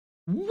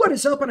What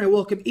is up, and I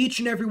welcome each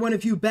and every one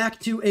of you back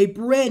to a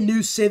brand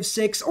new Civ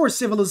 6 or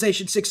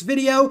Civilization 6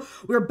 video.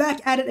 We're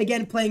back at it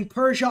again playing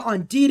Persia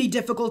on Deity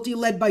difficulty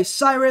led by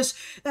Cyrus.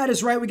 That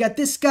is right, we got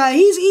this guy.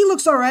 He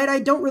looks alright. I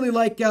don't really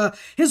like,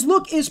 his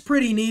look is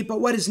pretty neat, but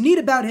what is neat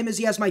about him is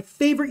he has my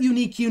favorite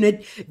unique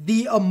unit,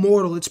 the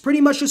Immortal. It's pretty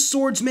much a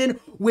swordsman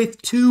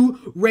with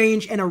 2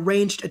 range and a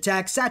ranged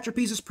attack.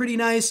 Satrapies is pretty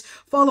nice.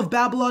 Fall of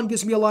Babylon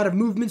gives me a lot of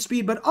movement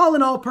speed, but all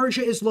in all,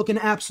 Persia is looking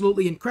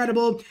absolutely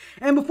incredible.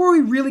 And before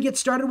we really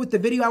get started with the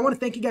video, I want to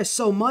thank you guys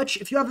so much.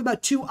 If you have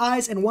about 2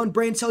 eyes and 1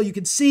 brain cell, you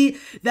can see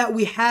that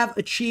we have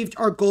achieved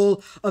our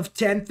goal of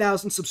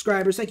 10,000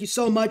 subscribers. Thank you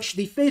so much.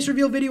 The face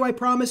reveal video I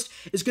promised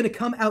is going to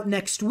come out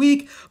next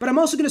week, but I'm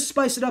also going to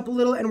spice it up a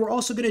little, and we're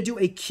also going to do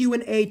a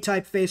Q&A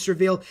type face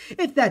reveal,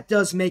 if that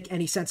does make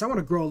any sense. I want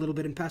to grow a little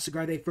bit in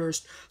Passagarde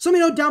first. So let me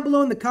know down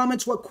below in the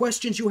comments what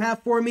questions you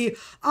have for me.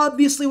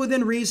 Obviously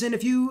within reason.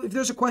 If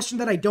there's a question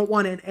that I don't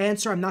want to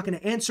answer, I'm not going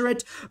to answer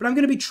it, but I'm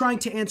going to be trying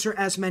to answer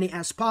as many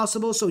as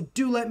possible. So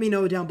do let me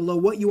know down below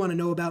what you want to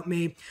know about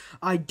me.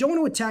 I don't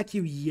want to attack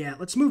you yet.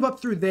 Let's move up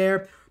through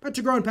there. About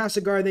to grow in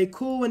Passagarde.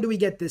 Cool. When do we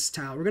get this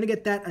tile? We're going to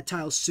get that a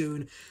tile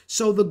soon.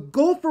 So the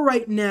goal for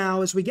right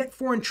now is we get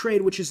foreign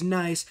trade, which is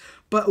nice.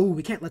 But, ooh,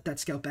 we can't let that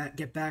scout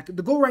get back.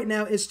 The goal right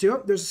now is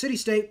to, there's a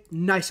city-state.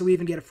 Nice. So we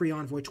even get a free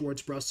envoy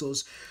towards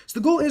Brussels. So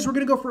the goal is we're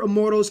going to go for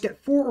Immortals,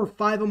 get 4 or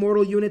 5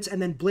 Immortal units,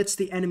 and then blitz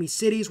the enemy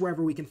cities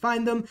wherever we can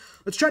find them.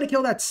 Let's try to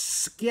kill that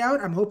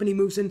scout. I'm hoping he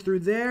moves in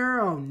through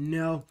there. Oh,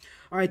 no.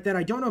 Alright, then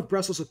I don't know if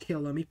Brussels will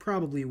kill him. He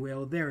probably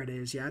will. There it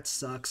is. Yeah, it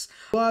sucks.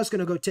 Well, I was going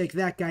to go take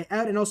that guy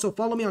out. And also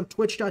follow me on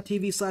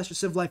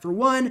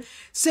twitch.tv/CivLifer1.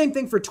 Same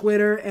thing for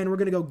Twitter. And we're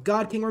going to go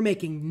God King. We're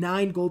making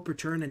 9 gold per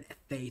turn and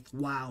faith.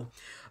 Wow.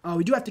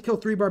 We do have to kill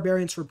 3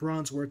 barbarians for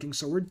bronze working,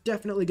 so we're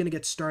definitely going to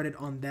get started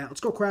on that. Let's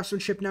go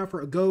craftsmanship now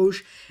for a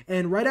Gauge.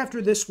 And right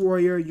after this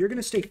warrior, you're going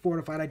to stay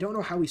fortified. I don't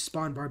know how we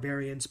spawn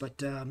barbarians, but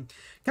kind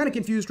of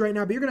confused right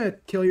now. But you're going to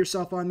kill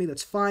yourself on me.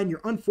 That's fine. You're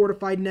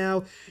unfortified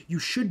now. You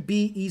should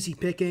be easy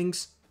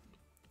pickings.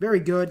 Very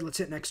good. Let's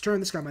hit next turn.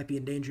 This guy might be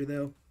in danger,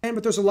 though.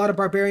 But there's a lot of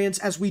barbarians.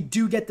 As we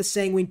do get the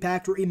Sanguine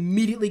Pact, we're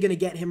immediately going to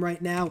get him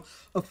right now.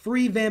 A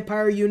free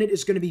vampire unit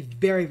is going to be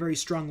very, very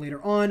strong later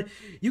on.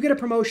 You get a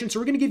promotion, so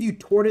we're going to give you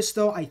Tortoise,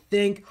 though, I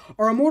think.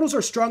 Our Immortals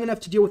are strong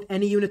enough to deal with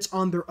any units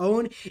on their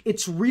own.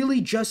 It's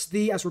really just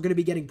the, as we're going to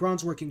be getting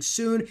bronze working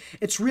soon,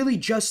 it's really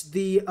just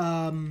the,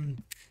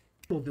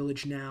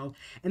 village now.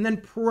 And then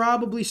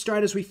probably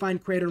start as we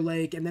find Crater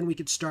Lake, and then we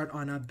could start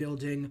on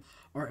building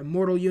our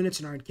Immortal units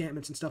and our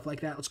encampments and stuff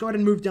like that. Let's go ahead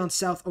and move down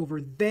south over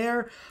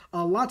there.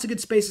 Lots of good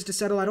spaces to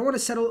settle. I don't want to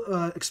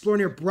settle, explore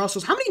near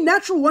Brussels. How many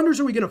natural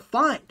wonders are we going to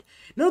find?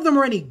 None of them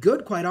are any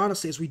good, quite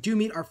honestly, as we do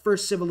meet our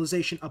first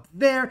civilization up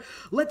there.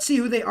 Let's see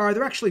who they are.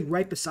 They're actually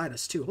right beside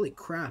us, too. Holy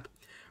crap.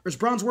 There's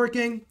bronze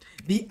working.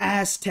 The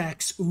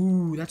Aztecs.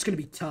 Ooh, that's going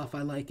to be tough.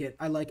 I like it.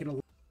 I like it a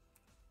lot.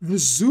 The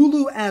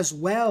Zulu as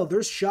well.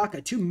 There's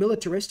Shaka, 2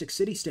 militaristic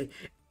city-state.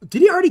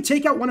 Did he already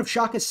take out one of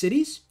Shaka's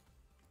cities?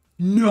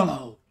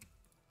 No.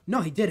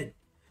 No, he didn't.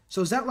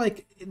 So is that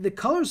like, the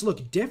colors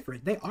look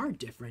different. They are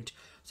different.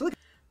 So look,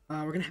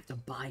 we're going to have to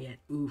buy it.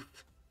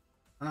 Oof.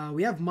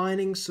 We have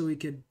mining, so we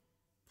could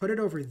put it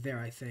over there,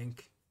 I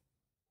think.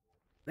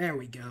 There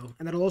we go.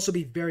 And that'll also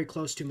be very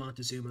close to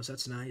Montezuma, so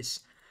that's nice.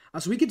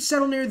 So we could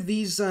settle near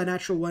these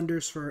natural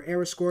wonders for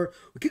era score.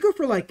 We could go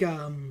for like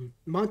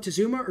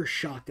Montezuma or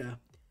Shaka.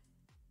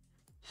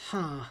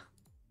 Huh.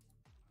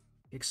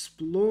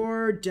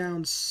 Explore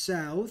down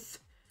south.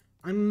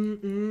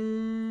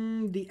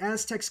 The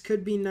Aztecs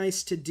could be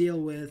nice to deal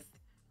with.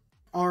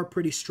 Are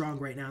pretty strong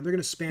right now. They're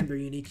going to spam their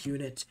unique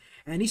unit.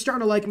 And he's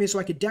starting to like me, so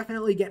I could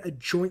definitely get a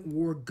joint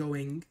war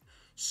going.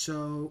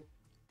 So,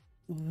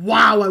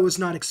 wow, I was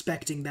not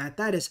expecting that.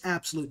 That is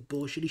absolute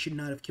bullshit. He should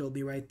not have killed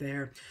me right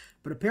there.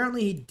 But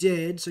apparently he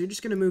did, so you're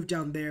just going to move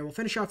down there. We'll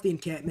finish off the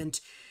encampment.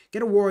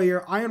 Get a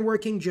warrior.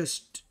 Ironworking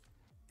just...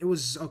 It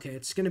was... Okay,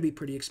 it's going to be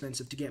pretty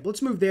expensive to get. But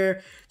let's move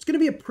there. It's going to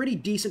be a pretty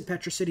decent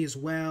Petra city as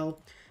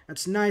well.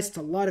 That's nice. It's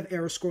a lot of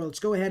era score. Let's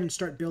go ahead and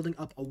start building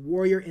up a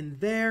warrior in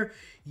there.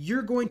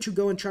 You're going to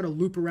go and try to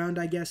loop around,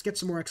 I guess. Get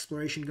some more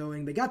exploration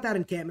going. They got that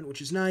encampment,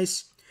 which is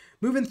nice.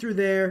 Moving through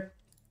there.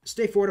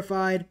 Stay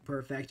fortified.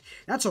 Perfect.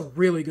 That's a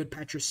really good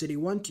Petra City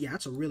one. Yeah,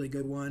 that's a really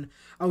good one.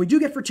 We do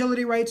get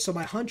fertility rights, so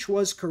my hunch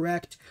was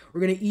correct.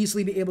 We're going to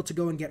easily be able to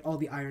go and get all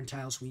the iron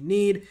tiles we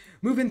need.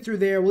 Moving through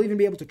there, we'll even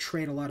be able to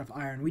trade a lot of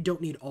iron. We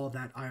don't need all of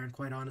that iron,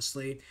 quite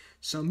honestly.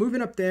 So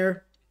moving up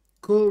there.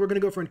 Cool, we're going to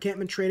go for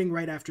encampment trading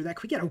right after that.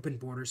 Can we get open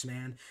borders,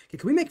 man? Okay,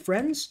 can we make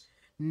friends?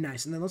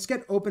 Nice, and then let's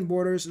get open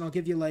borders, and I'll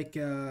give you, like,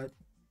 10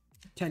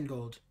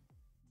 gold.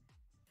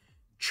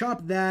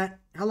 Chop that.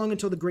 How long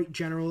until the Great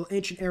General?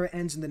 Ancient Era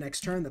ends in the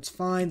next turn. That's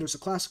fine. There's a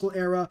Classical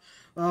Era.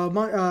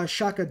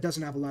 Shaka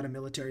doesn't have a lot of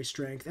military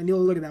strength. And you'll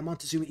look at that.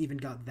 Montezuma even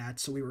got that,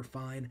 so we were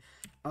fine.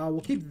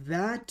 We'll keep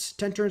that.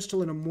 10 turns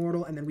till an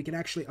Immortal, and then we can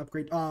actually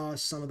upgrade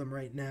some of them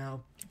right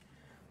now.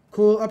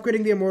 Cool.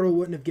 Upgrading the Immortal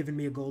wouldn't have given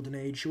me a golden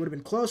age. It would have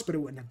been close, but it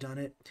wouldn't have done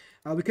it.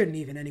 We couldn't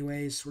even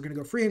anyways. We're going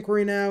to go free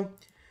inquiry now.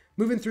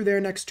 Moving through there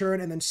next turn,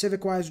 and then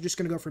civic-wise, we're just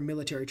going to go for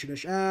military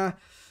tradition.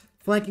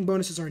 Flanking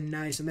bonuses are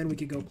nice, and then we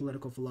could go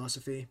political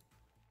philosophy.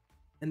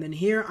 And then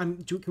here,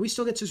 can we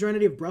still get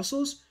suzerainty of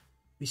Brussels?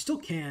 We still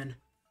can.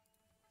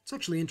 It's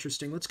actually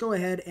interesting. Let's go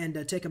ahead and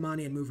take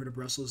Amani and move her to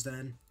Brussels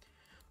then.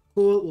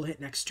 Cool, we'll hit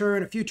next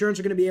turn. A few turns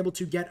are going to be able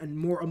to get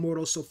more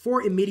Immortals, so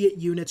 4 immediate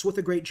units with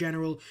a great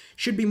general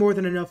should be more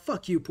than enough.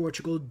 Fuck you,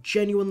 Portugal.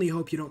 Genuinely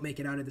hope you don't make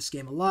it out of this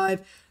game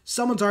alive.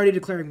 Someone's already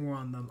declaring war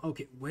on them.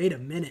 Okay, wait a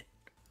minute.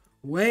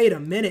 Wait a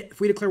minute. If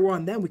we declare war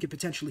on them, we could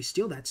potentially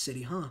steal that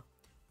city, huh?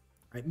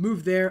 Alright,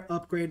 move there,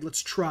 upgrade,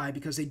 let's try,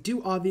 because they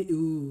do obviously...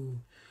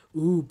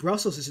 Ooh,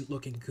 Brussels isn't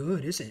looking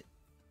good, is it?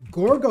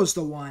 Gorgo's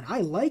the one.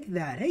 I like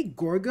that. Hey,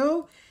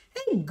 Gorgo.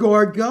 Hey,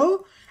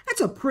 Gorgo.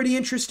 That's a pretty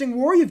interesting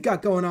war you've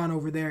got going on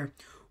over there.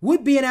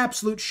 Would be an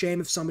absolute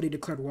shame if somebody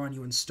declared war on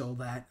you and stole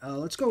that.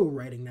 Let's go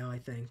writing now, I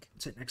think.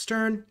 Let's hit next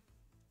turn.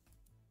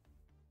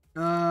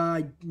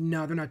 No,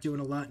 they're not doing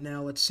a lot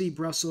now. Let's see,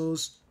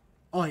 Brussels.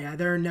 Oh, yeah,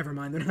 never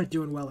mind. They're not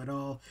doing well at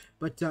all.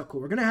 But, cool.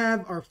 We're going to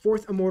have our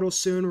 4th Immortal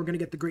soon. We're going to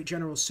get the Great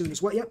General soon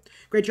as well. Yep,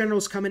 Great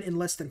General's coming in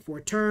less than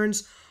 4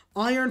 turns.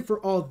 Iron for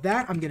all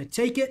that. I'm going to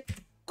take it.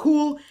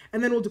 Cool.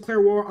 And then we'll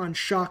declare war on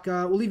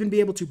Shaka. We'll even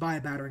be able to buy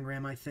a battering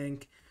ram, I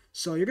think.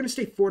 So you're going to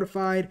stay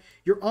fortified.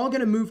 You're all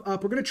going to move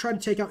up. We're going to try to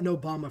take out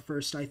Nobama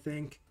first, I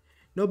think.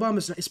 Nobama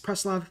is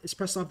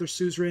Preslav their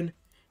suzerain?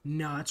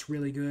 No, that's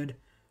really good.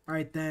 All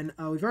right, then.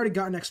 We've already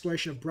gotten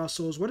exploration of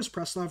Brussels. What does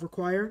Preslav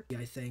require?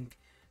 I think.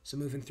 So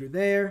moving through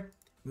there.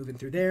 Moving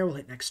through there. We'll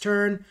hit next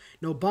turn.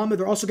 Nobama.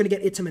 They're also going to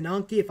get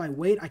Itamananki. If I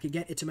wait, I could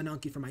get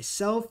Itamananki for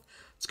myself.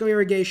 Let's go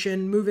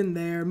irrigation. Move in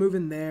there. Move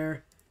in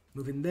there.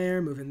 Move in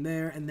there. Move in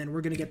there. And then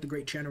we're going to get the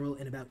Great General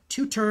in about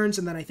 2 turns.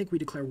 And then I think we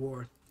declare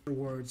war.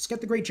 Let's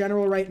get the Great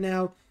General right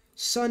now.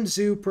 Sun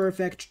Tzu,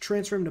 perfect.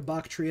 Transfer him to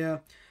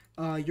Bactria.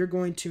 You're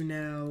going to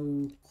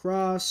now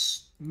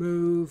cross,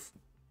 move,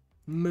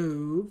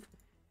 move.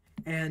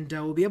 And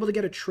we'll be able to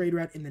get a trade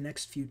route in the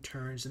next few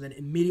turns. And then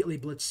immediately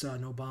blitz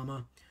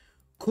Nobama.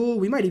 Cool.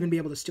 We might even be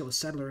able to steal a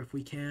settler if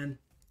we can.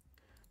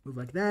 Move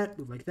like that,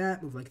 move like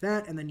that, move like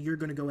that. And then you're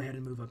going to go ahead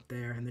and move up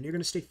there. And then you're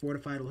going to stay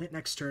fortified. We'll hit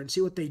next turn,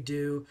 see what they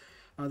do.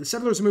 The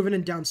settlers are moving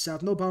in down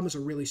south. Nobama's a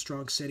really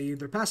strong city.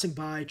 They're passing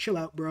by. Chill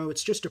out, bro.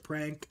 It's just a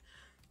prank.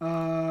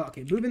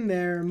 Okay, move in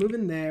there. Move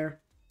in there.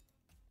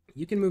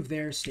 You can move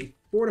there. Stay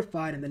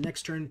fortified. And the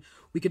next turn,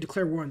 we could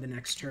declare war on the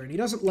next turn. He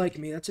doesn't like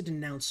me. That's a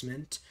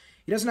denouncement.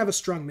 He doesn't have a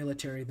strong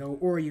military, though,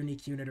 or a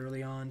unique unit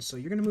early on. So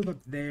you're going to move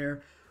up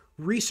there.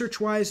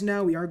 Research-wise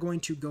now, we are going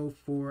to go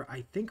for,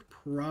 I think,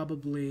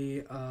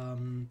 probably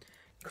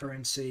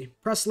currency.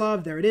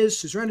 Preslav, there it is.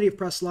 Suzerainty of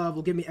Preslav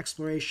will give me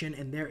exploration,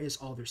 and there is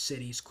all their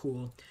cities.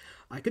 Cool.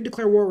 I could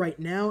declare war right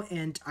now,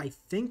 and I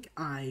think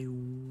I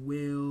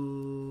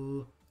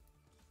will...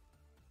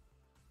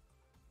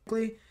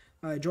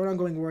 join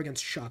ongoing war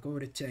against Shock. What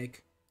would it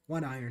take?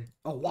 1 iron.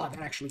 Oh, wow, that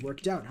actually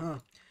worked out, huh?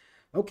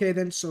 Okay,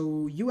 then,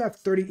 so you have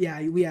 30...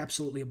 Yeah, we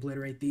absolutely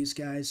obliterate these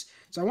guys.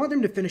 So I want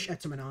them to finish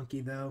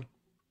Etamananki, though.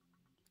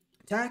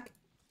 Attack.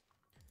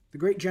 The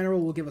Great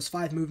General will give us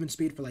 5 movement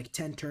speed for like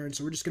 10 turns,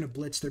 so we're just going to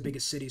blitz their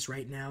biggest cities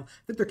right now.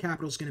 I think their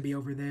capital is going to be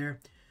over there.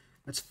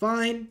 That's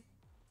fine.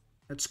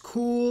 That's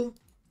cool.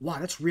 Wow,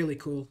 that's really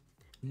cool.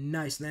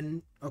 Nice.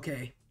 Then,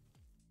 okay.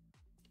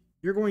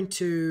 You're going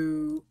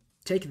to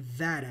take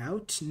that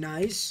out.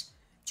 Nice.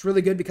 It's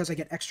really good because I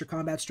get extra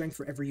combat strength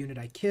for every unit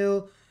I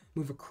kill.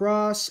 Move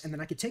across, and then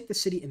I can take the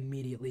city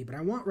immediately. But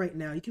I want right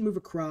now, you can move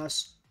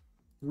across,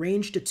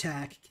 ranged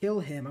attack, kill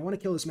him. I want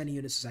to kill as many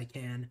units as I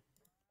can.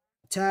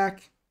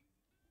 Attack.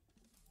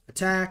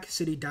 Attack.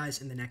 City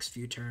dies in the next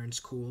few turns.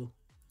 Cool.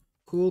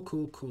 Cool,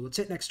 cool, cool. Let's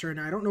hit next turn.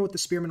 Now, I don't know what the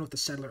spearman with the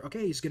settler...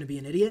 Okay, he's going to be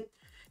an idiot.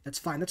 That's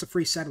fine. That's a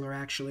free settler,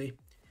 actually.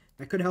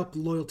 That could help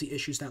loyalty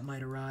issues that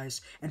might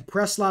arise. And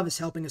Preslav is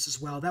helping us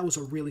as well. That was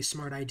a really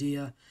smart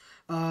idea.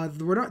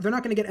 They're not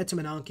going to get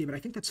Etamananki, but I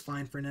think that's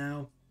fine for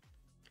now.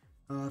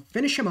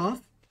 Finish him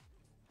off.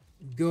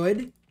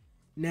 Good.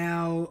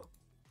 Now...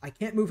 I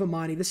can't move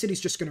Amani. The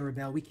city's just going to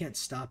rebel. We can't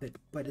stop it.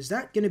 But is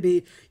that going to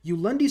be...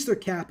 Ulandi's their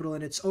capital,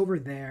 and it's over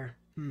there.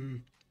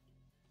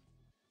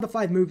 The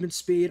 5 movement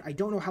speed. I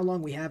don't know how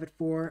long we have it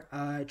for.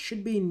 It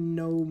should be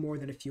no more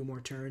than a few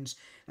more turns.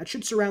 That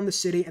should surround the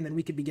city, and then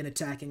we could begin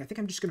attacking. I think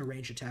I'm just going to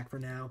range attack for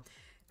now.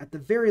 At the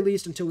very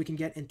least, until we can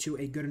get into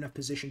a good enough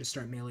position to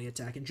start melee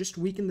attack. And just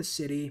weaken the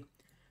city.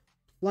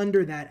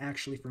 Plunder that,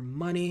 actually, for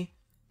money.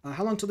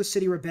 How long till the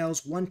city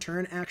rebels? 1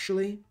 turn,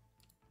 actually.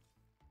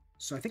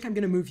 So I think I'm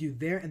going to move you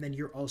there, and then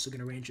you're also going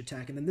to range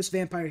attack. And then this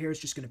vampire here is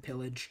just going to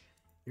pillage.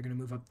 You're going to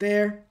move up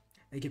there.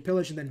 And you can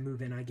pillage and then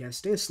move in, I guess.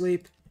 Stay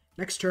asleep.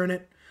 Next turn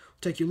it.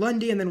 We'll take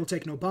Ulundi, and then we'll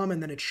take Nobama,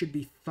 and then it should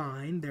be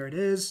fine. There it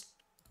is.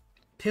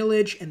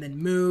 Pillage, and then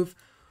move.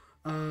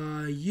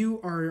 You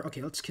are...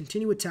 Okay, let's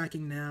continue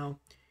attacking now.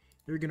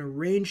 You're going to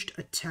ranged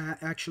attack...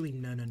 Actually,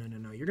 no.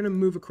 You're going to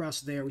move across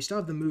there. We still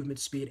have the movement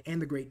speed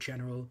and the Great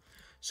General.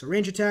 So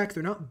range attack.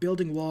 They're not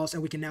building walls,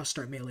 and we can now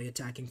start melee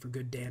attacking for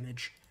good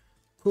damage.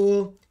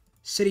 Cool.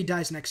 City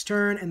dies next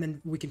turn, and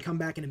then we can come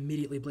back and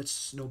immediately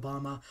blitz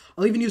Obama.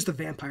 I'll even use the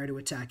vampire to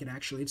attack it,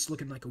 actually. It's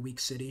looking like a weak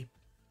city.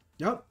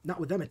 Nope, not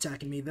with them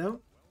attacking me,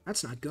 though.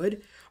 That's not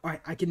good. All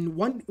right, I can...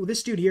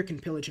 This dude here can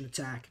pillage and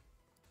attack.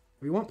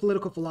 We want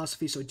political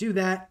philosophy, so do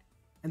that,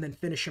 and then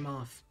finish him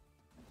off.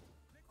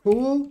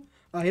 Cool.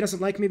 He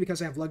doesn't like me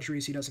because I have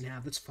luxuries he doesn't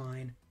have. That's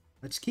fine.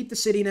 Let's keep the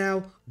city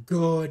now.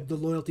 Good. The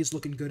loyalty's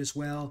looking good as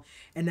well.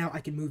 And now I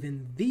can move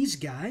in these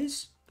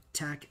guys.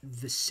 Attack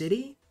the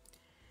city.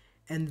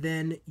 And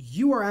then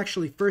you are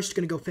actually first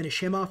going to go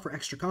finish him off for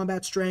extra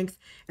combat strength.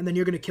 And then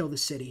you're going to kill the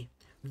city.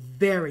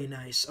 Very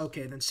nice.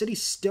 Okay, then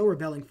city's still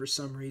rebelling for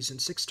some reason.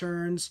 6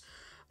 turns.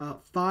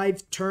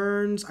 5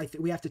 turns. I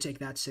think we have to take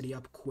that city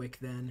up quick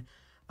then.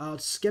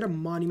 Let's get a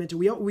monument.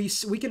 We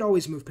could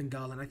always move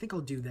Pingala, and I think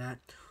I'll do that.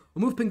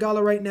 We'll move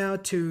Pingala right now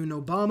to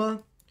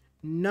Nobama.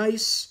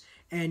 Nice.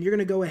 And you're going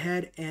to go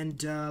ahead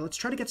and let's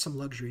try to get some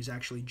luxuries,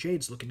 actually.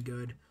 Jade's looking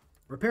good.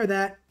 Repair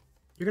that.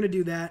 You're going to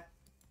do that.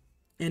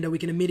 And we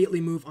can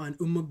immediately move on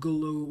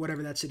Umagulu,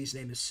 whatever that city's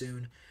name is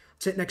soon.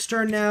 Let's hit next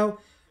turn now.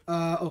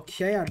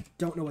 Okay, I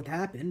don't know what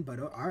happened, but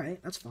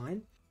alright, that's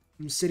fine.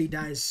 City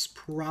dies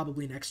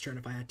probably next turn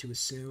if I had to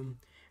assume.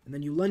 And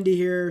then Ulundi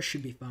here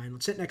should be fine.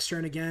 Let's hit next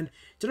turn again.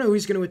 Don't know who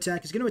he's going to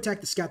attack. He's going to attack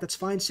the scout. That's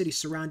fine. City's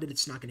surrounded.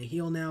 It's not going to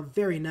heal now.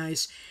 Very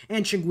nice.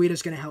 And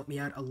Chinguita's going to help me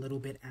out a little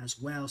bit as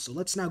well. So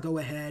let's now go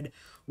ahead.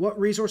 What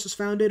resources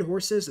founded?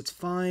 Horses. That's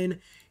fine.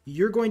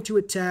 You're going to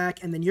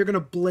attack, and then you're going to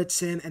blitz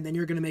him, and then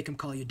you're going to make him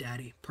call you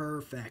daddy.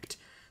 Perfect.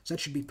 So that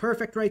should be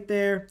perfect right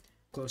there.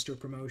 Close to a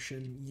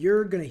promotion.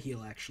 You're going to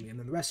heal, actually, and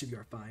then the rest of you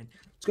are fine.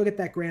 Let's go get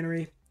that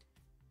granary.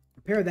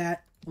 Repair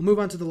that. We'll move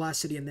on to the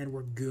last city, and then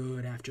we're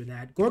good after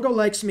that. Gorgo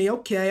likes me.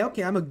 Okay,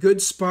 I'm a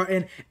good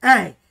Spartan.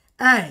 Hey,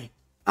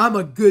 I'm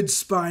a good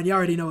Spartan. You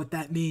already know what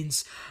that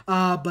means.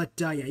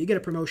 Yeah, you get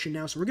a promotion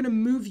now. So we're going to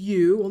move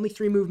you. Only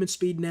 3 movement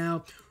speed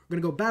now. We're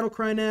going to go Battle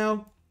Cry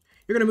now.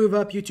 You're going to move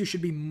up. You 2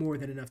 should be more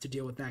than enough to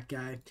deal with that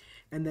guy.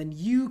 And then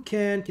you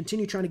can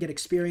continue trying to get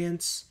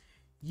experience.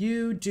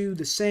 You do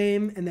the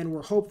same, and then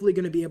we're hopefully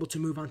going to be able to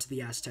move on to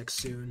the Aztecs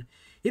soon.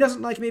 He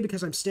doesn't like me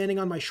because I'm standing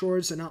on my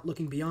shores and not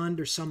looking beyond,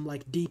 or some,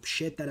 like, deep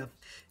shit that a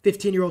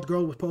 15-year-old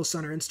girl would post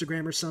on her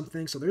Instagram or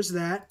something. So there's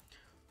that.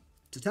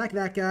 Let's attack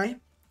that guy.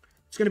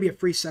 It's going to be a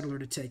free settler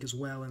to take as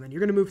well, and then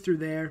you're going to move through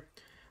there.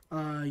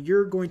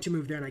 You're going to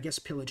move there, and I guess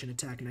pillage and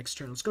attack next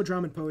turn. Let's go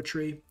drama and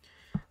poetry.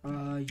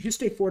 You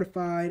stay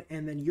fortified,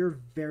 and then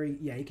you're very...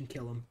 Yeah, you can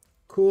kill him.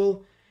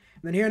 Cool.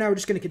 And then here now we're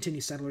just going to continue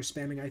settler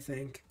spamming, I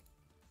think.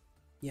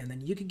 Yeah, and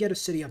then you can get a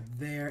city up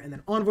there, and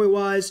then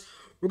envoy-wise...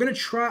 We're going to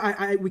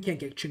try... We can't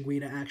get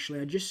Chinguita,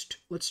 actually.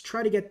 Let's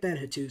try to get that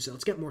Hattusa.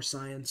 Let's get more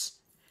science.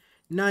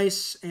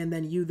 Nice. And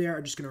then you there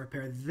are just going to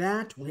repair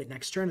that. We'll hit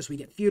next turn as we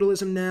get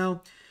feudalism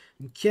now.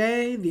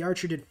 Okay. The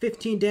archer did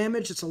 15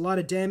 damage. That's a lot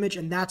of damage,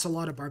 and that's a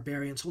lot of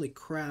barbarians. Holy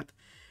crap.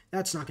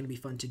 That's not going to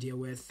be fun to deal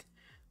with.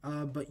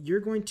 But you're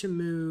going to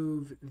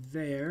move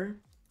there.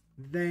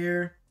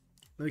 There.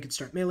 Then we can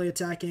start melee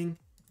attacking,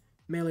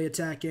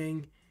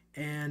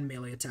 and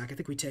melee attack. I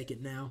think we take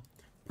it now.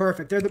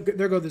 Perfect.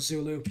 There go the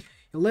Zulu.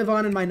 You'll live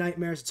on in my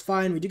nightmares. It's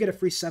fine. We do get a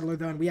free settler,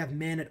 though, and we have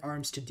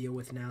man-at-arms to deal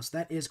with now, so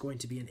that is going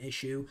to be an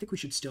issue. I think we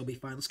should still be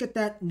fine. Let's get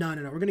that. No.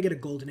 We're going to get a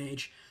golden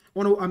age.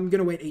 I'm going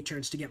to wait 8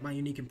 turns to get my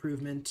unique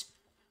improvement.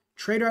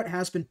 Trade route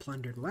has been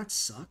plundered. Well, that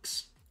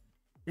sucks.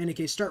 In any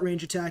case, start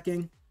range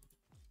attacking.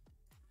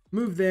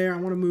 Move there. I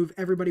want to move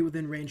everybody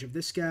within range of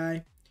this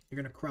guy.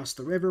 You're going to cross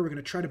the river. We're going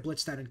to try to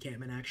blitz that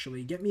encampment,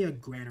 actually. Get me a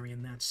granary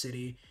in that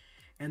city.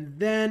 And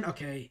then,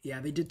 okay, yeah,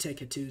 they did take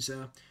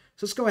Hattusa.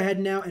 So let's go ahead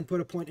now and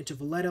put a point into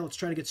Valletta. Let's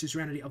try to get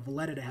suzerainty of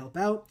Valletta to help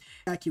out.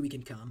 Back here we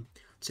can come.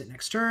 Let's hit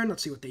next turn.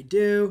 Let's see what they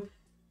do.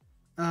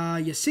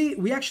 You see,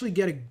 we actually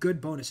get a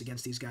good bonus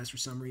against these guys for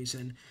some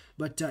reason.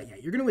 But, yeah,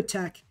 you're going to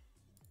attack.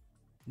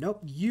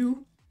 Nope,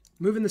 you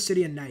move in the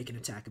city, and now you can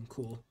attack him.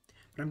 Cool.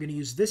 But I'm going to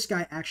use this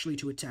guy actually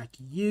to attack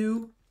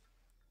you.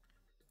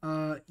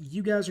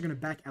 You guys are going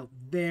to back out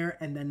there,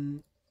 and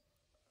then...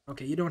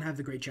 Okay, you don't have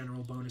the Great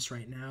General bonus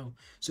right now.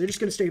 So you're just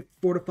going to stay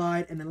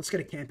fortified, and then let's get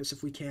a campus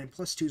if we can.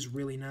 +2 is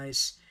really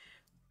nice.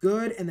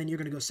 Good, and then you're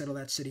going to go settle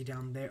that city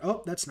down there.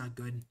 Oh, that's not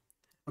good.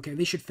 Okay,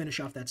 they should finish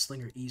off that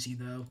slinger easy,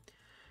 though.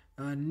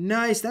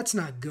 Nice, that's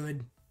not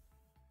good.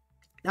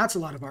 That's a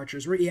lot of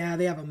archers. Yeah,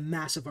 they have a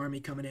massive army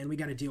coming in. We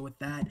got to deal with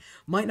that.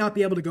 Might not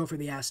be able to go for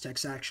the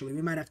Aztecs, actually.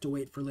 We might have to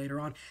wait for later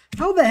on.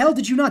 How the hell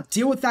did you not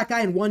deal with that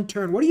guy in 1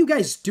 turn? What are you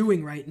guys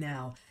doing right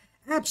now?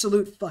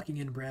 Absolute fucking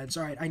inbreds.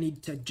 Alright, I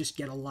need to just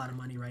get a lot of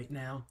money right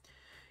now.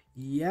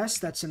 Yes,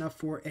 that's enough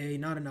for a...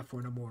 Not enough for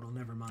an immortal.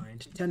 Never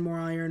mind. 10 more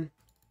iron.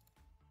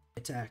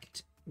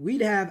 Attacked.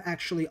 We'd have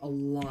actually a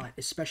lot,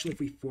 especially if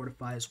we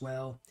fortify as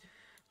well.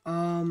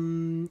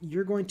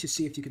 You're going to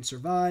see if you can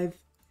survive.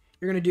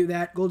 You're going to do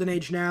that. Golden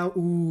Age now.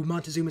 Ooh,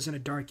 Montezuma's in a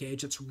Dark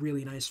Age. That's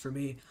really nice for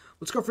me.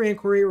 Let's go for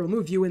Inquiry. We'll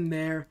move you in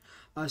there.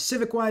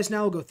 Civic-wise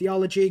now, we'll go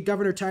Theology.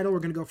 Governor title, we're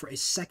going to go for a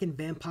 2nd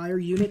Vampire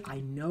unit. I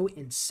know,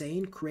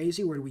 insane,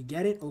 crazy. Where do we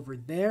get it? Over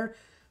there.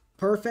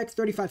 Perfect.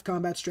 35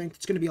 combat strength.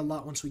 It's going to be a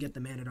lot once we get the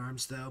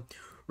Man-at-Arms, though.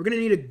 We're going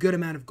to need a good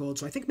amount of gold,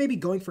 so I think maybe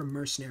going for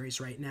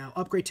mercenaries right now.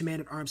 Upgrade to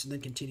man-at-arms and then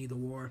continue the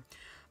war.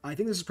 I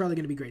think this is probably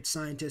going to be great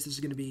scientist. This is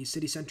going to be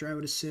city center, I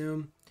would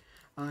assume.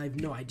 I have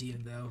no idea,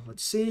 though.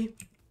 Let's see.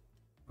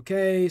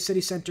 Okay,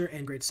 city center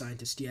and great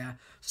scientist, yeah.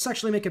 Let's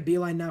actually make a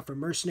beeline now for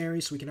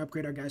mercenaries so we can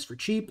upgrade our guys for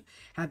cheap.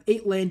 Have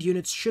 8 land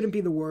units, shouldn't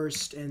be the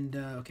worst. And,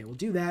 okay, we'll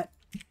do that.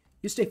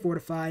 You stay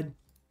fortified.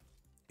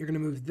 You're going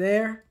to move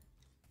there.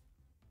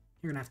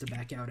 You're going to have to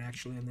back out,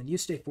 actually. And then you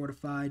stay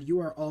fortified. You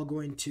are all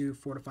going to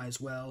fortify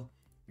as well.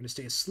 You're going to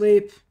stay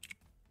asleep.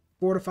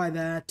 Fortify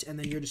that. And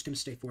then you're just going to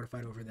stay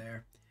fortified over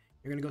there.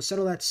 You're going to go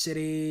settle that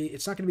city.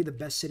 It's not going to be the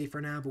best city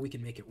for now, but we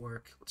can make it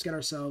work. Let's get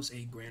ourselves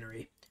a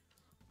granary.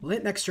 We'll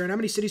hit next turn. How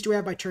many cities do we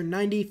have by turn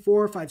 90?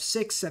 4, 5,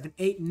 6, 7,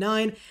 8,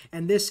 9.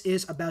 And this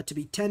is about to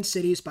be 10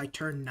 cities by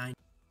turn 90.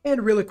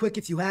 And really quick,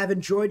 if you have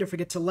enjoyed, don't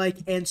forget to like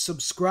and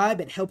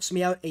subscribe. It helps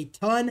me out a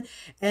ton.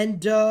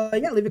 And yeah,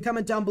 leave a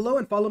comment down below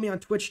and follow me on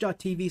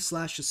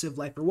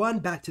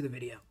twitch.tv/thecivlifer1. Back to the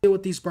video. Deal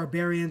with these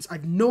barbarians. I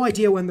have no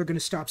idea when they're going to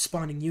stop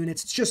spawning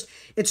units.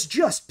 It's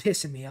just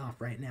pissing me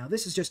off right now.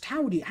 This is just,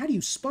 how do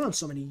you spawn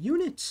so many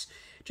units?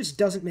 It just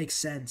doesn't make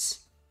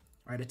sense.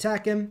 All right,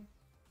 attack him.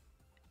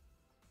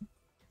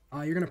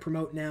 You're going to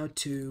promote now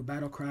to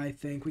Battle Cry, I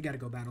think. We got to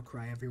go Battle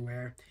Cry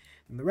everywhere.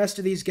 And the rest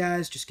of these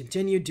guys, just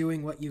continue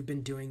doing what you've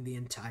been doing the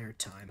entire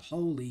time.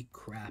 Holy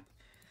crap.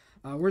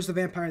 Where's the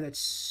vampire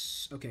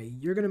that's... Okay,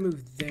 you're going to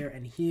move there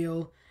and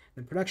heal.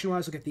 Then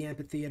production-wise, we'll get the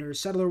amphitheater.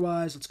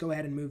 Settler-wise, let's go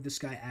ahead and move this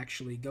guy,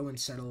 actually. Go and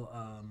settle,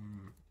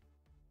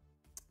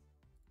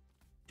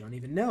 Don't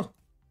even know.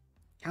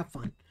 Have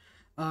fun.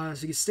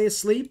 So you stay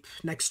asleep.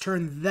 Next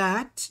turn,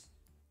 that.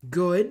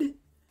 Good.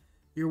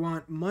 You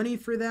want money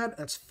for that?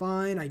 That's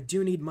fine. I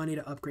do need money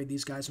to upgrade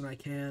these guys when I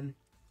can.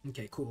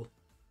 Okay, cool.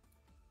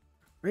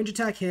 Range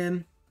attack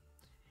him.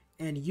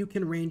 And you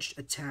can ranged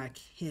attack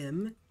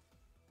him.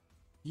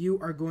 You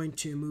are going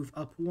to move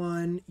up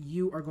 1.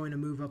 You are going to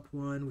move up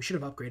 1. We should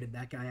have upgraded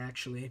that guy,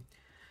 actually.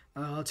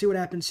 Let's see what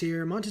happens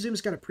here.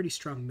 Montezuma's got a pretty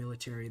strong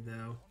military,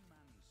 though.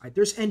 Alright,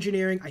 there's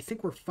engineering. I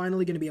think we're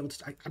finally going to be able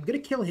to... I'm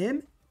going to kill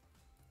him.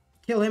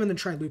 Kill him and then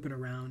try looping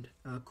around.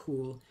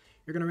 Cool.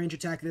 You're going to range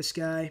attack this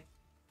guy.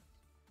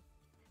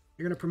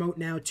 You're going to promote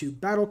now to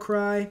Battle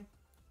Cry.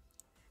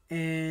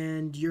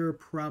 And you're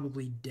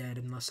probably dead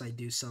unless I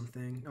do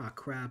something. Oh,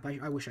 crap.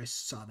 I wish I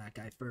saw that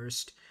guy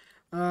first.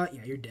 Yeah,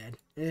 you're dead.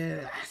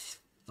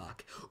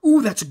 Fuck.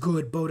 Ooh, that's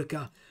good,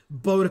 Boudica.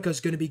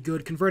 Boudica's going to be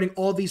good. Converting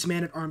all these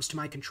man-at-arms to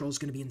my control is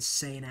going to be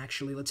insane,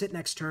 actually. Let's hit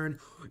next turn.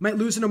 We might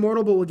lose an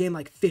Immortal, but we'll gain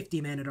like 50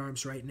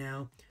 man-at-arms right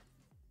now.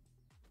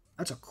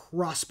 That's a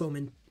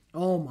crossbowman.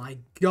 Oh my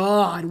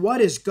god,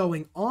 what is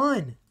going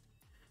on?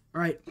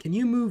 Alright, can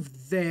you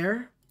move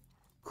there?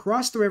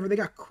 Cross the river. They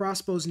got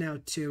crossbows now,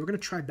 too. We're going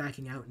to try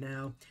backing out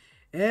now.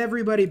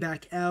 Everybody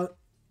back out.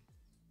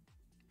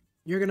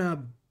 You're going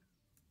to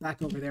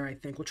back over there, I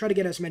think. We'll try to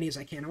get as many as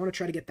I can. I want to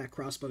try to get that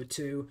crossbow,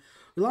 too.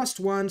 We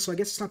lost one, so I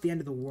guess it's not the end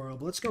of the world.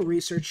 But let's go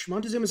research.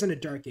 Montezuma's in a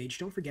dark age.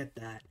 Don't forget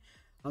that.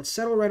 Let's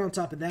settle right on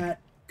top of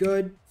that.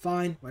 Good.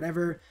 Fine.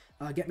 Whatever.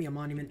 Get me a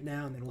monument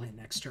now, and then we'll hit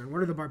next turn.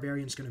 Where are the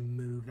barbarians going to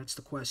move? That's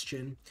the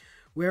question.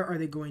 Where are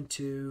they going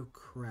to...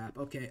 Crap.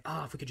 Okay.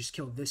 If we could just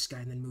kill this guy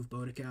and then move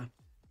Boudica.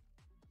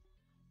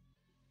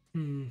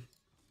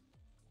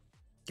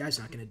 Guy's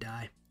not gonna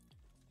die.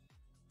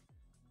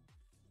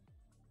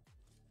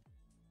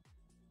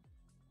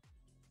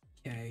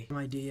 Okay, no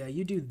idea.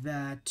 You do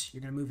that. You're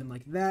gonna move in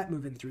like that,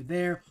 move in through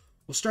there.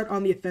 We'll start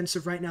on the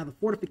offensive right now. The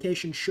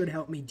fortification should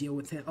help me deal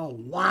with him. Oh,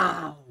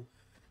 wow.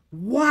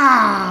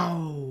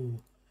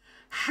 Wow.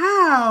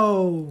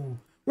 How?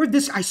 Where'd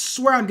this... I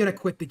swear I'm gonna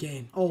quit the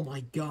game. Oh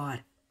my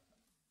god.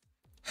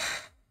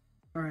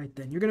 Alright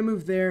then, you're gonna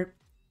move there.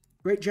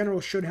 Great General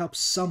should help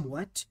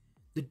somewhat.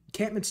 The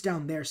encampment's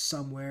down there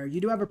somewhere.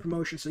 You do have a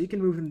promotion, so you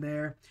can move in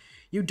there.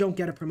 You don't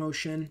get a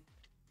promotion.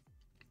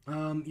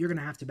 You're going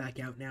to have to back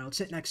out now. Let's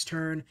hit next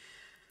turn.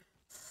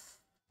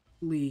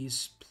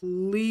 Please,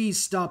 please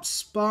stop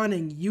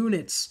spawning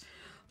units.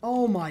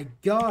 Oh my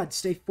god,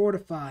 stay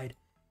fortified.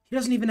 He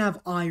doesn't even have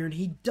iron.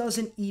 He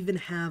doesn't even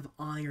have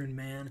iron,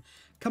 man.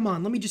 Come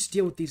on, let me just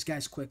deal with these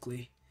guys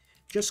quickly.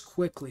 Just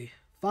quickly.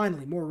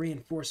 Finally, more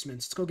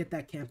reinforcements. Let's go get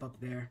that camp up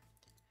there.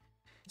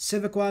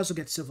 Civic-wise, we'll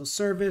get civil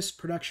service.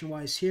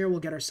 Production-wise here,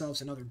 we'll get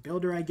ourselves another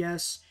builder, I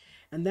guess.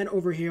 And then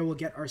over here, we'll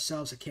get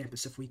ourselves a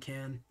campus if we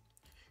can.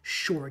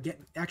 Sure,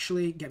 get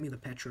me the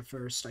Petra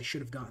first. I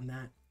should have gotten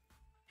that.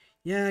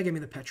 Yeah, get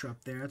me the Petra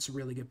up there. That's a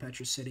really good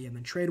Petra city. And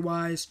then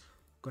trade-wise,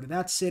 go to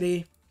that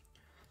city.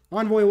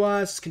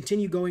 Envoy-wise, let's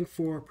continue going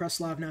for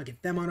Preslav now.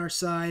 Get them on our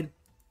side.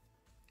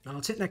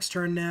 Let's hit next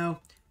turn now.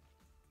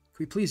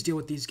 Can we please deal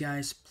with these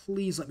guys?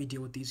 Please let me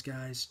deal with these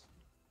guys.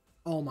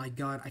 Oh my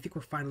god, I think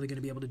we're finally going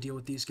to be able to deal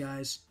with these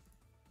guys.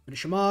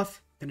 Finish them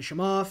off. Finish them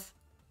off.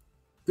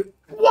 Good.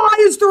 Why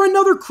is there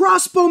another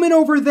crossbowman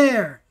over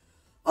there?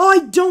 Oh, I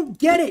don't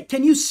get it.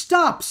 Can you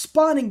stop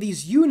spawning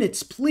these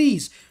units,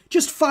 please?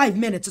 Just 5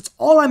 minutes. That's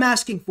all I'm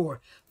asking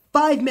for.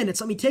 5 minutes.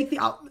 Let me take the...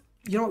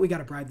 You know what? We got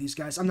to bribe these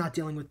guys. I'm not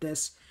dealing with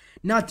this.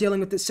 Not dealing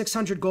with this.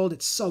 600 gold.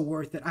 It's so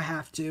worth it. I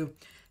have to.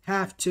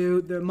 Have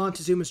to. The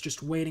Montezuma's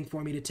just waiting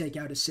for me to take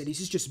out his cities.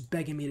 He's just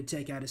begging me to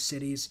take out his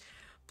cities.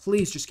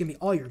 Please, just give me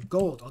all your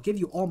gold. I'll give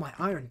you all my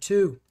iron,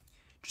 too.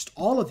 Just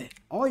all of it.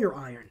 All your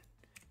iron.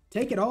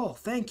 Take it all.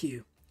 Thank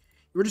you.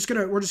 We're just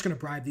gonna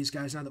bribe these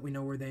guys now that we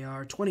know where they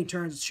are. 20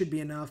 turns, it should be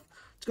enough.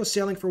 Let's go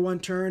sailing for 1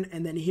 turn,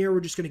 and then here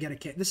we're just gonna get a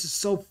kit. This is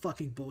so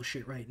fucking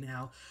bullshit right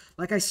now.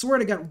 Like, I swear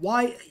to God,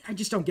 why? I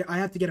just don't get. I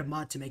have to get a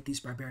mod to make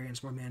these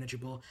barbarians more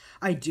manageable.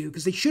 I do,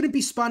 because they shouldn't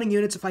be spawning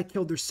units if I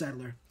killed their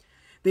settler.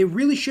 They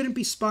really shouldn't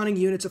be spawning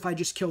units if I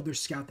just killed their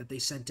scout that they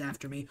sent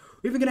after me.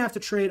 We're even gonna have to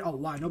trade. Oh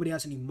wow, nobody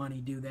has any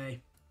money, do they?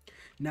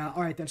 Now,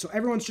 all right then. So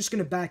everyone's just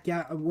gonna back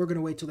out. We're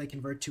gonna wait till they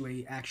convert to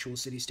a actual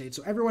city-state.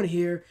 So everyone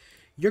here.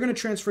 You're going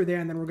to transfer there,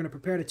 and then we're going to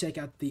prepare to take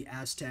out the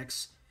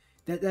Aztecs.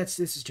 This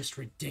is just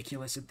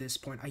ridiculous at this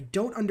point. I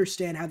don't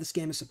understand how this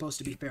game is supposed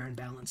to be fair and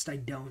balanced. I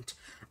don't.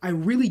 I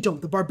really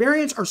don't. The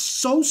barbarians are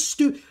so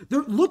stupid.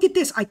 Look at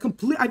this.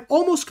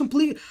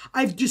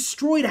 I've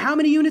destroyed how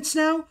many units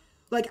now?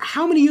 Like,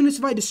 how many units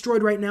have I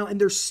destroyed right now,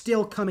 and they're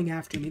still coming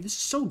after me? This is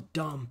so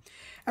dumb.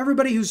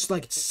 Everybody who's,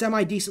 like,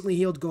 semi-decently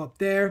healed, go up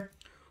there.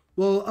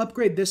 We'll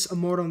upgrade this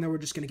Immortal, and then we're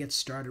just going to get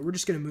started. We're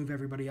just going to move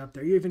everybody up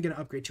there. You're even going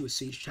to upgrade to a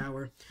siege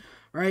tower.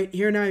 All right,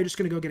 here now you're just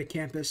going to go get a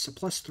campus. A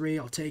 +3,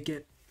 I'll take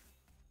it.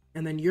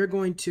 And then you're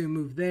going to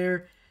move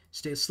there.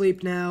 Stay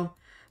asleep now.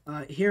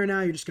 Here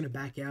now you're just going to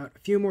back out. A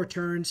few more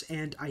turns,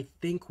 and I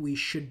think we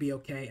should be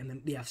okay. And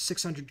then, yeah,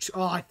 600.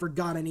 Oh, I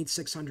forgot I need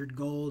 600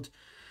 gold.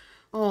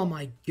 Oh,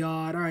 my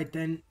God. All right,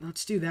 then.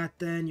 Let's do that,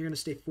 then. You're going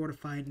to stay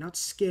fortified. Not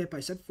skip.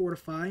 I said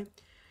fortify.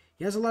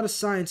 He has a lot of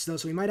science, though,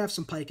 so he might have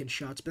some pike and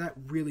shots, but that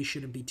really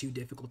shouldn't be too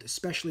difficult,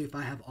 especially if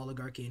I have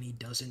oligarchy and he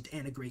doesn't,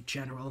 and a great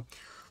general.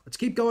 Let's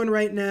keep going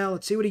right now.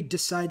 Let's see what he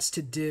decides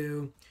to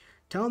do.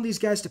 Telling these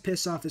guys to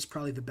piss off is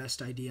probably the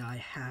best idea I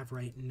have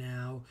right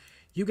now.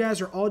 You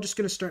guys are all just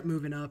going to start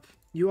moving up.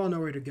 You all know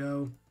where to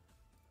go.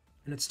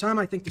 And it's time,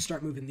 I think, to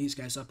start moving these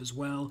guys up as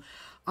well.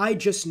 I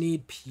just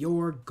need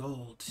pure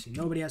gold.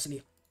 Nobody has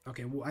any...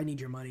 Okay, well, I need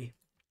your money.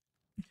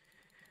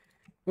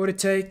 What would it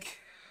take?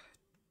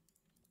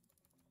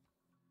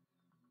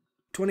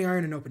 20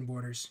 iron and open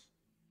borders.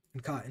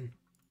 And cotton.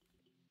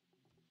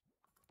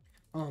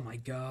 Oh my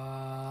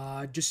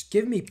God. Just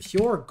give me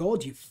pure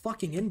gold, you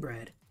fucking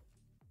inbred.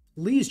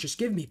 Please, just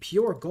give me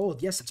pure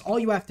gold. Yes, that's all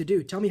you have to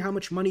do. Tell me how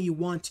much money you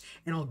want,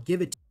 and I'll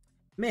give it to you.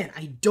 Man,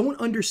 I don't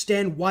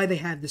understand why they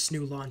have this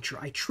new launcher.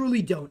 I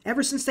truly don't.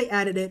 Ever since they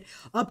added it,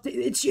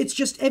 it's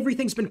just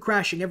everything's been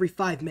crashing every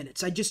 5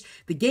 minutes.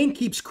 The game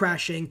keeps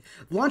crashing.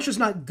 The launcher's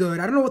not good.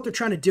 I don't know what they're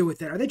trying to do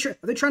with it. Are they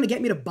trying to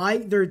get me to buy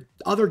their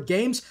other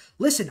games?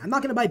 Listen, I'm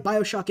not going to buy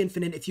BioShock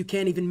Infinite if you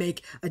can't even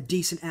make a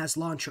decent-ass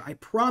launcher. I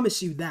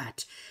promise you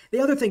that. The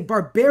other thing,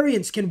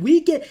 Barbarians, can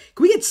we get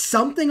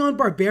something on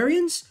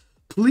Barbarians?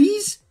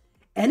 Please?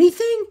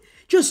 Anything?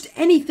 Just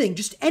anything,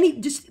 just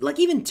like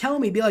even tell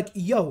me, be like,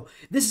 yo,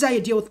 this is how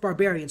you deal with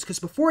barbarians. Because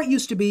before it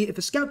used to be, if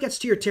a scout gets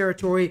to your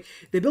territory,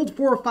 they build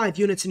 4 or 5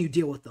 units and you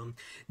deal with them.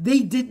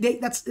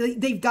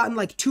 They've gotten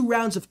like 2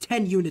 rounds of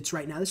 10 units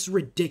right now. This is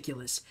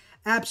ridiculous,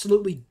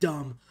 absolutely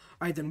dumb.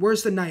 All right, then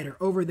where's the Niter?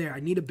 Over there. I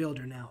need a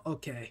builder now.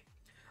 Okay,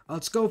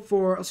 let's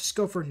just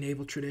go for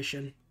naval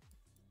tradition.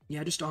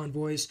 Yeah, just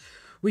envoys.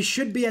 We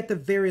should be at the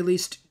very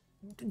least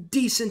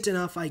decent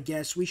enough, I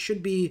guess. We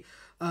should be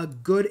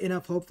good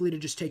enough, hopefully, to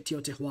just take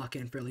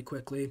Teotihuacan fairly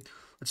quickly.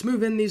 Let's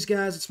move in these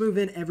guys. Let's move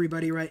in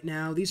everybody right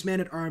now. These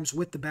men-at-arms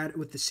with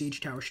the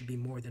siege tower should be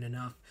more than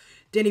enough.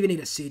 Didn't even need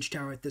a siege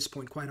tower at this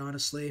point, quite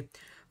honestly.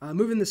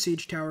 Move in the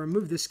siege tower.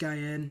 Move this guy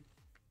in.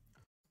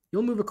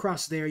 You'll move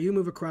across there. You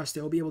move across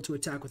there. We'll be able to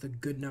attack with a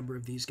good number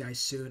of these guys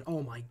soon.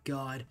 Oh, my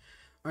God.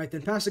 All right,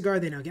 then pass the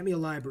guard there now. Get me a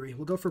library.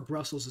 We'll go for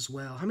Brussels as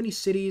well. How many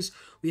cities?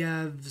 We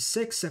have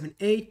 6, 7,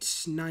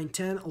 8, 9,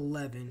 10,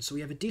 11. So we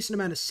have a decent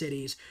amount of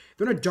cities.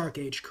 They're in a dark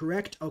age,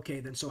 correct?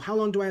 Okay, then. So how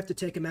long do I have to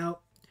take them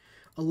out?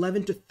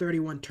 11 to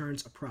 31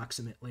 turns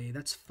approximately.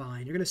 That's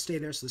fine. You're going to stay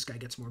there so this guy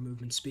gets more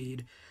movement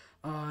speed.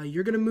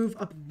 You're going to move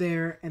up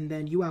there, and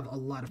then you have a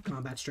lot of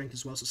combat strength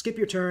as well. So skip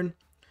your turn.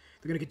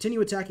 They're going to continue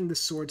attacking the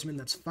swordsman.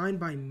 That's fine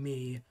by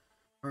me.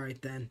 All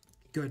right, then.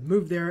 Good.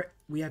 Move there.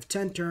 We have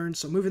 10 turns,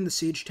 so move in the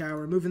siege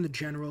tower, move in the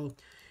general.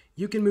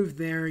 You can move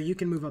there, you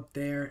can move up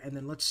there, and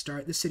then let's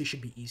start. This city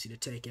should be easy to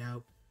take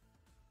out.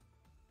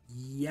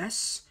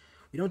 Yes.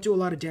 We don't do a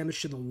lot of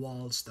damage to the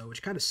walls, though,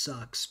 which kind of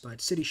sucks, but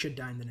city should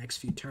die in the next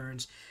few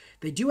turns.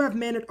 They do have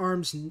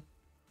man-at-arms.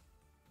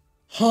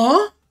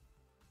 Huh?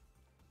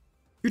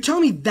 You're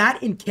telling me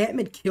that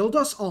encampment killed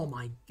us? Oh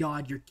my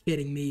God, you're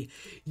kidding me.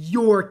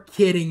 You're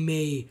kidding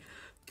me.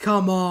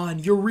 Come on.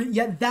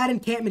 Yeah, that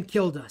encampment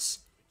killed us.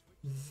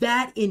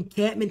 That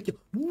encampment...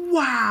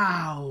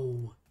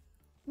 Wow!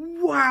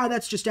 Wow,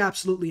 that's just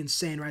absolutely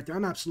insane right there.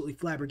 I'm absolutely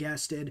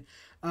flabbergasted.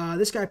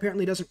 This guy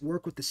apparently doesn't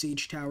work with the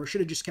siege tower.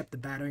 Should have just kept the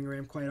battering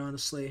ram, quite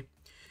honestly.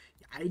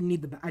 I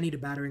need a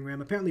battering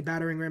ram. Apparently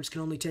battering rams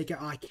can only take out...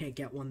 Oh, I can't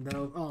get one,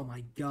 though. Oh,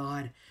 my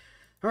God.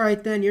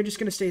 Alright, then. You're just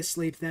going to stay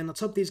asleep, then. Let's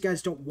hope these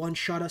guys don't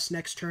one-shot us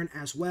next turn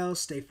as well.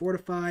 Stay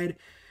fortified.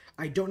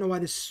 I don't know why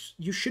this...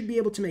 You should be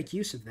able to make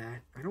use of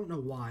that. I don't know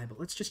why, but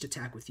let's just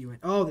attack with you.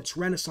 Oh, that's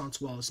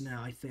Renaissance walls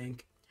now, I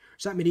think.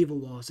 It's not medieval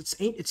walls.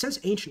 It says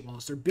ancient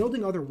walls. They're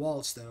building other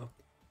walls, though.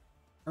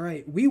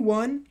 Alright, we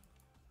won.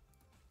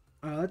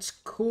 That's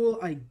cool,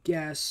 I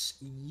guess.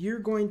 You're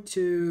going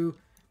to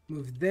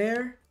move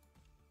there.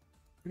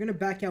 We're going to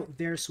back out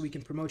there so we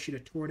can promote you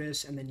to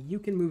Tortoise, and then you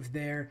can move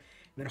there.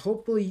 And then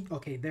hopefully...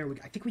 Okay, there we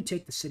go. I think we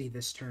take the city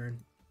this turn.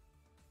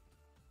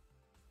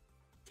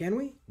 Can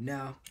we?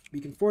 No. We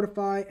can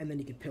fortify, and then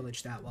you can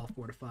pillage that while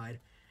fortified.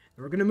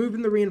 And we're going to move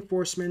in the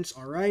reinforcements.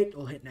 Alright,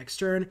 we'll hit next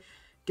turn.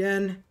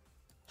 Again.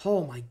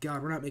 Oh my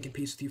god, we're not making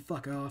peace with you.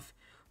 Fuck off.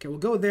 Okay, we'll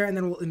go there, and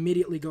then we'll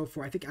immediately go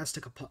for, I think,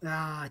 Aztec...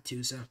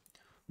 Tusa.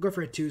 We'll go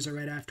for a Tusa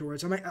right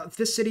afterwards. If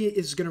this city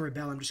is going to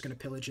rebel, I'm just going to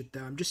pillage it,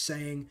 though. I'm just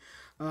saying.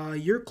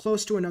 You're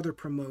close to another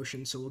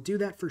promotion, so we'll do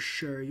that for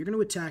sure. You're going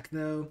to attack,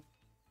 though.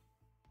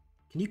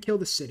 Can you kill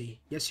the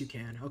city? Yes, you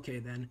can. Okay,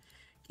 then.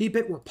 Keep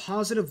it. We're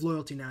positive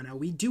loyalty now. Now,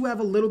 we do have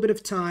a little bit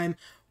of time.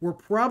 We're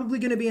probably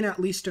going to be in at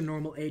least a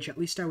normal age. At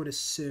least I would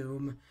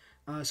assume.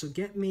 So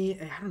get me...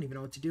 I don't even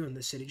know what to do in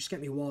this city. Just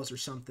get me walls or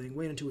something.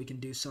 Wait until we can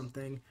do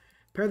something.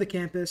 Repair the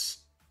campus.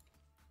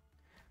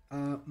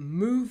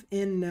 Move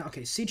in now.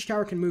 Okay, Siege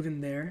Tower can move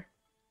in there.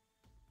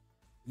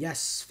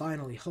 Yes,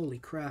 finally. Holy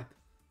crap.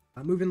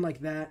 Move in like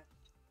that.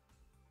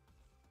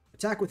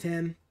 Attack with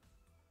him.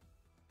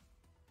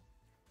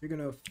 You're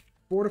going to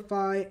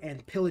fortify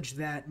and pillage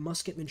that.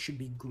 Musketmen should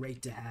be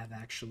great to have,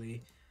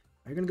 actually.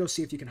 You're going to go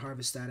see if you can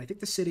harvest that. I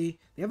think the city...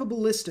 They have a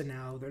ballista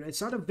now.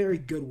 It's not a very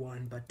good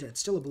one, but it's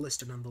still a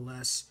ballista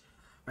nonetheless.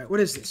 Alright, what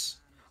is this?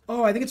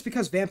 Oh, I think it's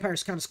because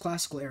vampires count as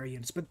classical area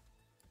units, but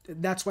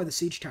that's why the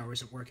siege tower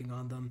isn't working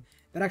on them.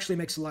 That actually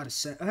makes a lot of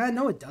sense.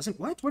 No, it doesn't.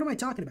 What? What am I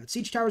talking about?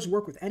 Siege towers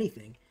work with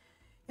anything.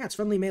 Yeah, it's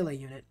friendly melee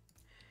unit.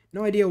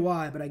 No idea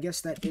why, but I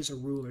guess that is a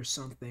rule or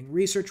something.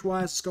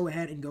 Research-wise, let's go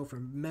ahead and go for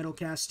metal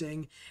casting.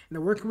 And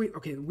then where can we...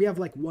 Okay, we have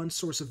like one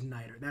source of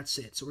niter. That's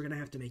it. So we're going to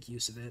have to make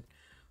use of it.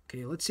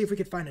 Okay, let's see if we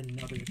can find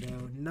another,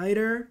 though.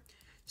 Niter.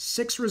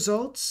 6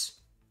 results.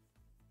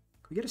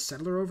 Can we get a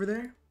settler over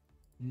there?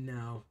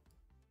 No.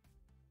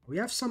 We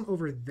have some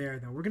over there,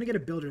 though. We're going to get a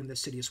builder in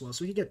this city as well.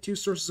 So we can get 2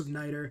 sources of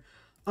niter,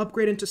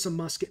 upgrade into some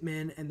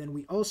musketmen, and then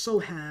we also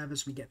have,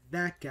 as we get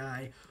that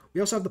guy,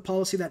 we also have the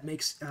policy that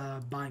makes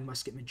buying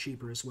musketmen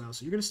cheaper as well.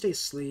 So you're going to stay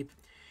asleep.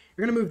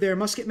 You're going to move there.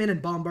 Musketmen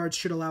and bombards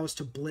should allow us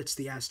to blitz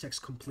the Aztecs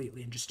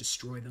completely and just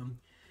destroy them.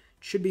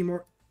 Should be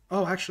more...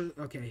 Oh, actually,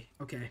 okay.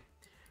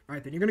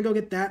 Alright, then you're going to go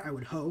get that, I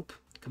would hope.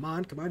 Come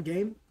on,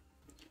 game.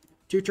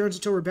 2 turns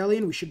until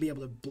rebellion. We should be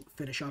able to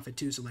finish off at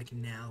 2, so like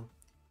now.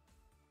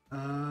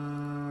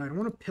 I don't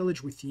want to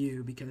pillage with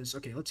you because...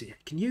 Okay, let's see.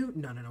 Can you...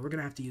 No. We're going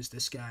to have to use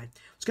this guy. I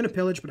was going to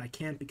pillage, but I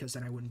can't because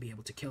then I wouldn't be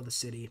able to kill the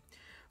city.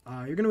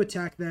 You're going to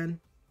attack then.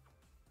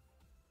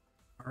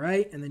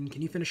 Alright, and then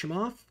can you finish him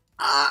off?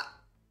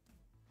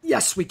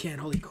 Yes, we can.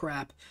 Holy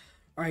crap.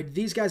 Alright,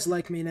 these guys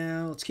like me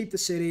now. Let's keep the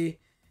city.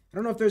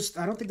 I don't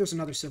think there's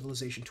another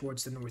civilization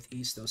towards the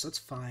northeast, though, so that's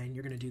fine.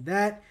 You're going to do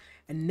that.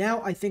 And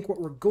now I think what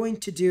we're going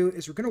to do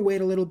is we're going to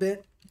wait a little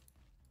bit.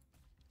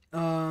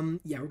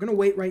 Yeah, we're going to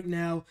wait right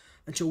now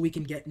until we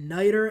can get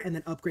niter and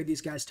then upgrade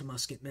these guys to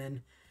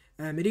musketmen.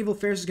 Medieval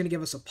Affairs is going to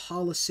give us a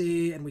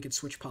policy, and we can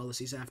switch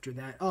policies after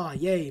that. Oh,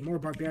 yay, more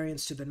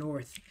barbarians to the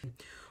north.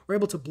 We're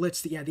able to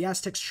blitz the... Yeah, the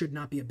Aztecs should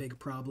not be a big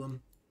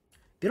problem.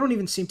 They don't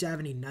even seem to have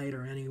any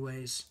niter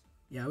anyways.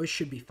 Yeah, we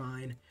should be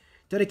fine.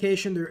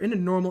 Dedication, they're in a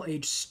normal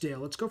age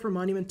still. Let's go for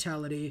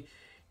monumentality.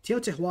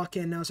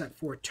 Teotihuacan now is at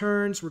 4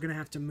 turns. We're going to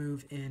have to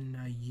move in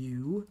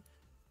you.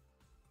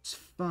 It's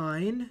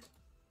fine.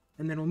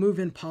 And then we'll move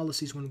in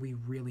policies when we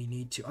really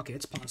need to. Okay,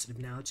 it's positive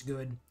now. It's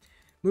good.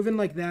 Move in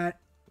like that.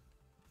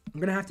 I'm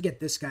going to have to get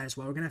this guy as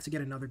well. We're going to have to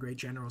get another great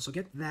general. So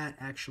get that,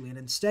 actually. And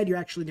instead, you're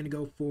actually going to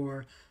go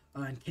for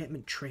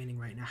encampment training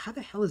right now. How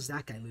the hell is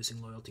that guy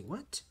losing loyalty?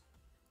 What?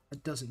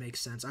 That doesn't make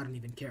sense. I don't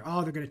even care.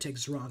 Oh, they're going to take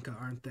Zranka,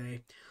 aren't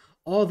they?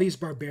 All these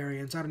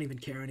barbarians. I don't even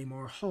care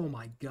anymore. Oh,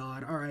 my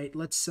God. All right,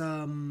 let's... You're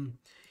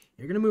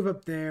going to move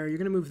up there. You're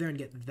going to move there and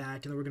get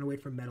that. And then we're going to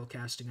wait for metal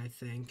casting, I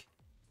think.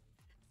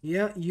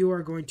 Yeah, you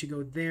are going to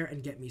go there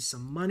and get me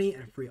some money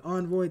and a free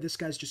envoy. This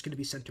guy's just going to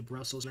be sent to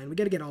Brussels, man. We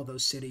got to get all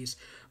those cities.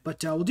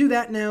 But we'll do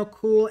that now.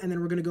 Cool. And then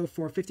we're going to go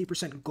for a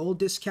 50% gold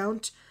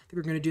discount. I think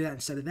we're going to do that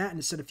instead of that. And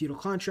instead of feudal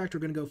contract,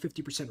 we're going to go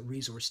 50%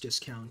 resource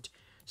discount.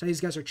 So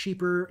these guys are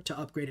cheaper to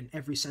upgrade in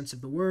every sense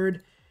of the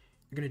word.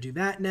 We're going to do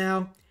that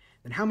now.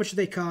 And how much do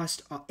they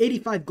cost?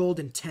 85 gold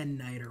and 10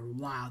 niter.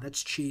 Wow,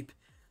 that's cheap.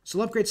 So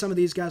we'll upgrade some of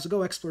these guys. We'll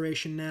go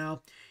exploration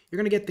now. You're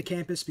going to get the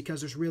campus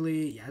because there's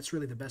really... Yeah, it's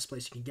really the best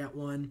place you can get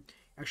one.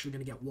 Actually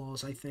going to get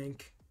walls, I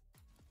think.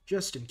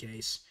 Just in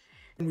case.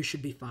 And we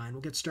should be fine.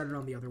 We'll get started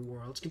on the other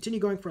worlds. Continue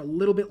going for a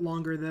little bit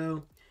longer,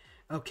 though.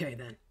 Okay,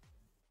 then.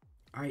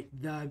 Alright,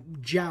 the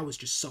Zhao is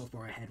just so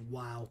far ahead.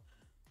 Wow.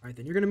 Alright,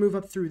 then you're going to move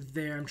up through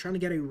there. I'm trying to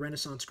get a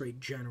Renaissance Great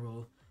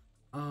General.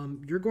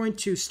 You're going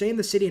to stay in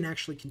the city and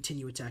actually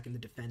continue attacking the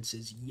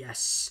defenses.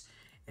 Yes.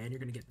 And you're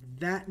going to get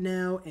that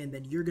now. And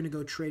then you're going to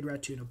go trade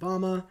route to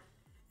Obama.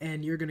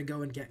 And you're going to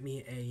go and get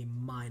me a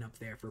mine up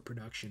there for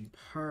production.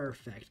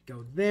 Perfect.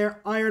 Go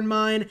there. Iron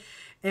mine.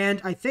 And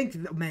I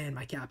think, man,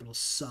 my capital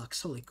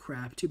sucks. Holy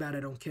crap. Too bad I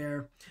don't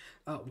care.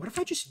 What if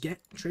I just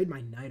trade my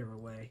niter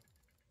away?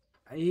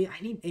 I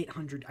need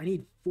 800. I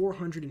need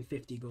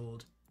 450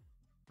 gold.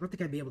 I don't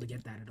think I'd be able to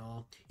get that at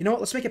all. You know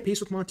what? Let's make a peace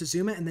with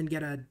Montezuma and then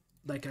get a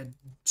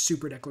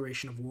super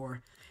declaration of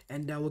war.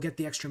 And we'll get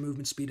the extra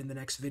movement speed in the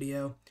next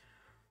video.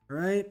 All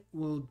right.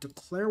 We'll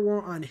declare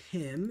war on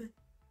him.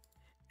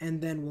 And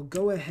then we'll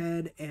go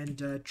ahead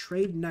and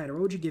trade niter.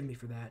 What would you give me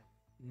for that?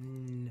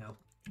 No.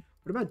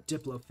 What about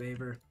Diplo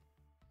favor?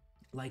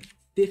 Like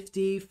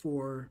 50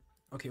 for...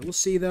 Okay, we'll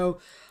see, though.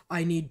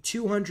 I need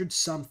 200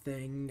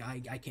 something.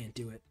 I can't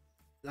do it.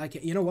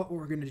 You know what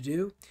we're going to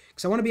do?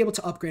 Because I want to be able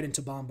to upgrade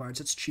into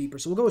bombards. It's cheaper.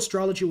 So we'll go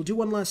astrology. We'll do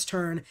one last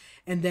turn.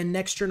 And then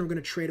next turn, we're going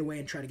to trade away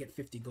and try to get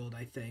 50 gold,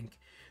 I think.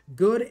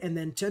 Good. And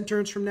then 10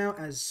 turns from now,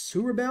 as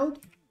who rebelled?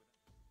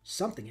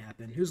 Something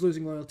happened. Who's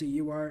losing loyalty?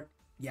 You are...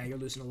 Yeah, you're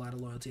losing a lot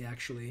of loyalty,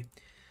 actually.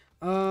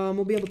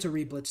 We'll be able to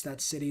re-blitz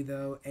that city,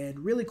 though. And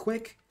really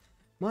quick,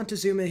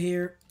 Montezuma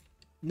here.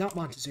 Not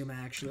Montezuma,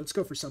 actually. Let's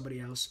go for somebody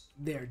else.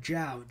 There,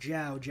 Zhao.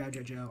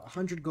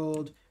 100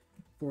 gold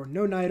for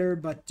no niter,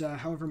 but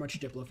however much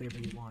Diplo favor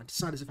you want.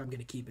 It's not as if I'm going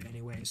to keep it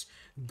anyways.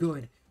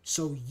 Good.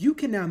 So you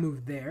can now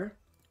move there.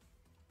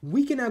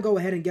 We can now go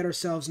ahead and get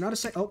ourselves not a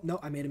sec. Oh, no,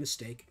 I made a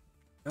mistake.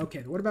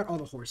 Okay, what about all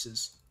the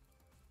horses?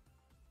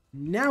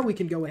 Now we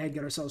can go ahead and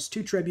get ourselves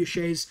 2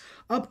 trebuchets,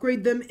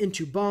 upgrade them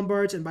into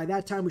bombards, and by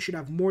that time we should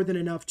have more than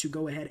enough to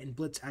go ahead and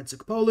blitz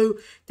Adzikpolu,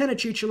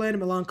 Tenochtitlan,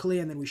 Melancholy,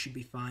 and then we should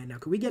be fine. Now,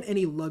 can we get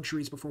any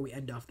luxuries before we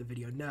end off the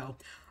video? No.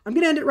 I'm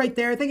going to end it right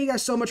there. Thank you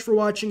guys so much for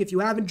watching. If you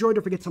have enjoyed,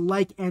 don't forget to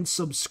like and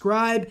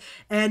subscribe.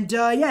 And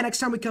yeah, next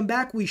time we come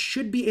back, we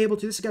should be able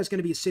to, this guy's going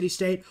to be a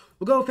city-state.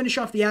 We'll go finish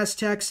off the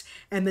Aztecs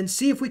and then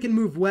see if we can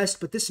move west,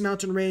 but this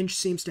mountain range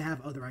seems to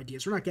have other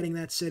ideas. We're not getting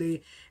that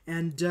city.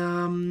 And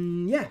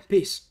yeah,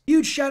 peace.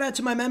 Huge shout out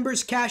to my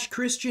members, Cash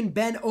Christian,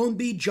 Ben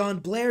Ownby, John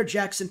Blair,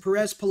 Jackson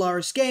Perez,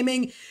 Polaris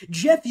Gaming,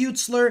 Jeff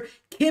Utzler,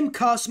 Kim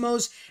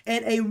Cosmos,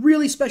 and a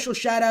really special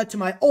shout out to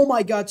my Oh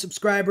My God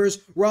subscribers,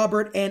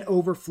 Robert and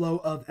Overflow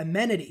of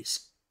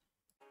Amenities.